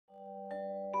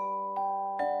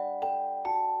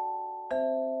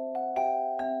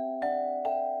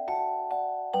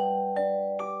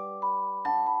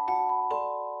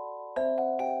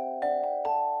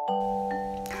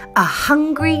A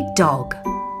hungry dog.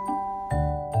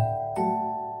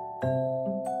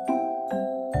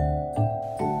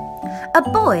 A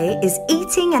boy is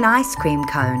eating an ice cream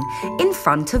cone in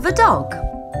front of a dog.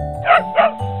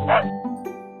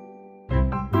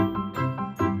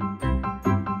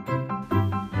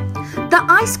 The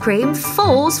ice cream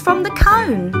falls from the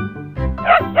cone.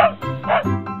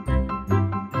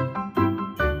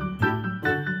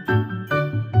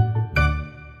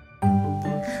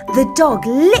 The dog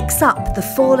licks up the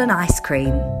fallen ice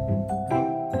cream.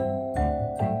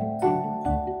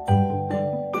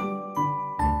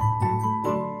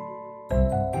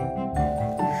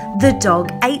 The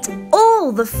dog ate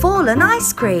all the fallen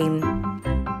ice cream.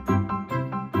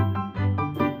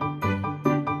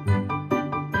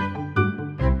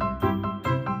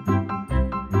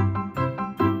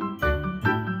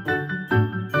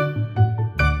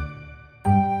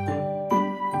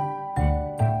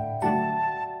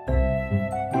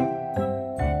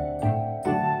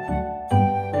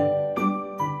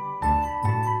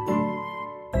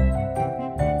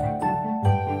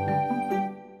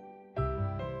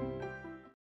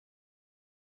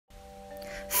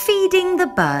 Feeding the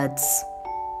birds.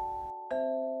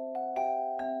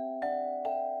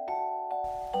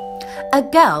 A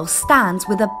girl stands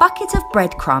with a bucket of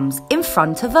breadcrumbs in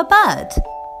front of a bird.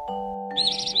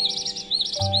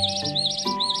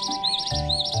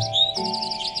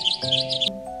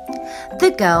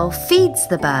 The girl feeds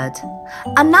the bird.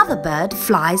 Another bird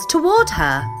flies toward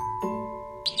her.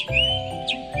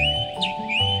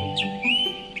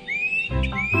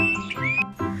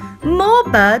 More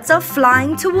birds are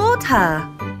flying toward her.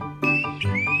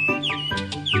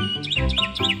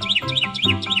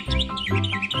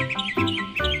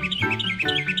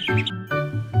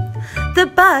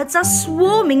 The birds are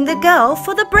swarming the girl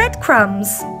for the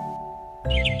breadcrumbs.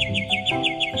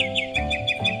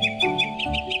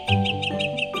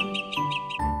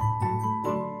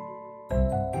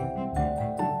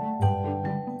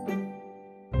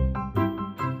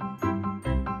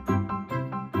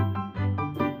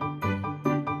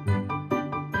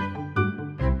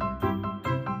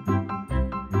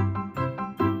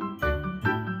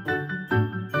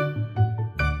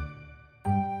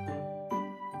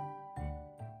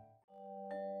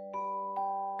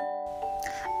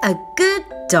 A good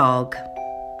dog.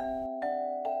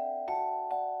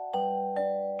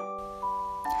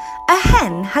 A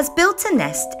hen has built a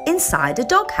nest inside a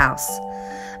doghouse.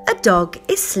 A dog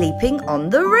is sleeping on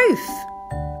the roof.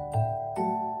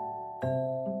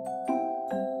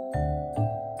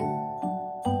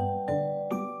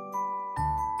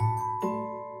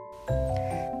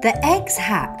 The eggs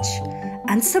hatch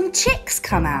and some chicks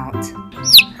come out.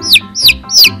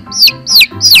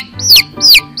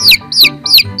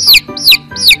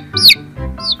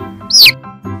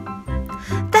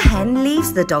 The hen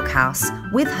leaves the doghouse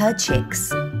with her chicks.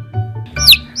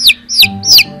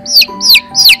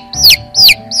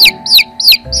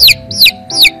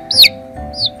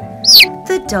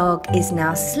 The dog is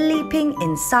now sleeping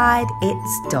inside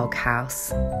its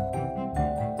doghouse.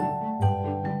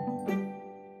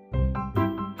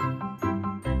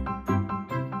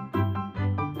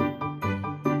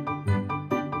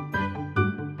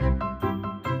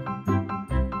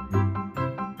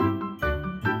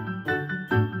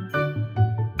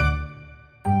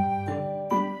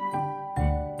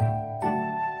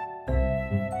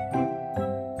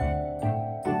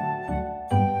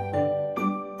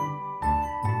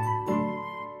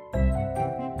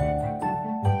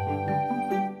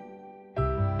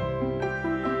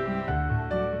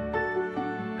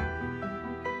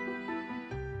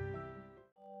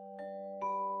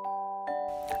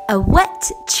 A wet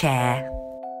chair.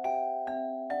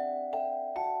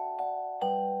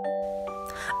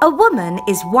 A woman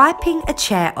is wiping a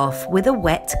chair off with a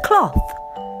wet cloth.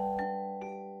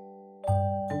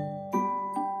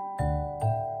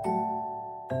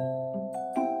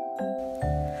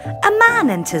 A man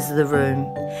enters the room.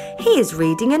 He is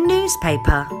reading a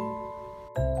newspaper.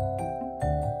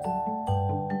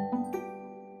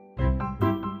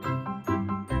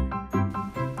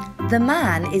 The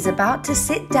man is about to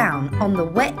sit down on the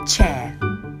wet chair.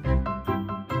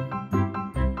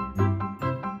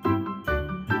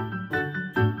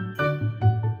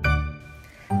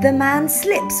 The man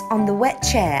slips on the wet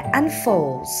chair and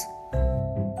falls.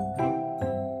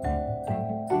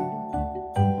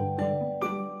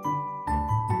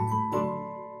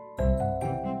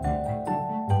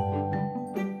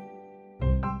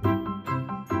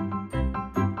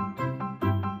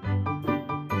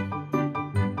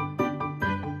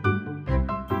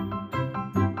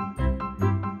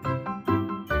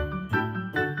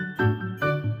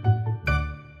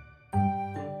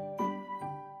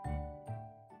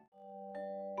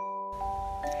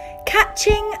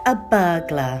 Catching a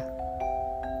burglar.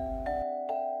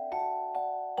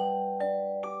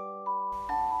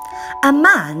 A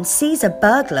man sees a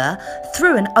burglar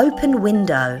through an open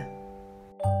window.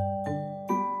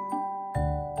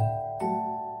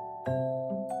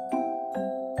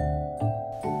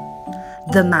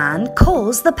 The man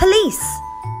calls the police.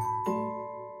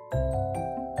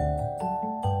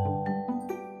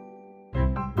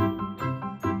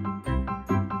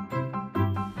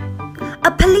 A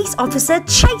police officer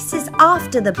chases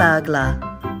after the burglar.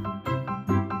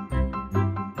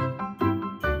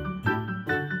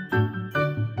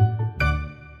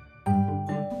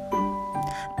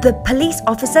 The police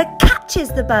officer catches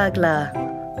the burglar.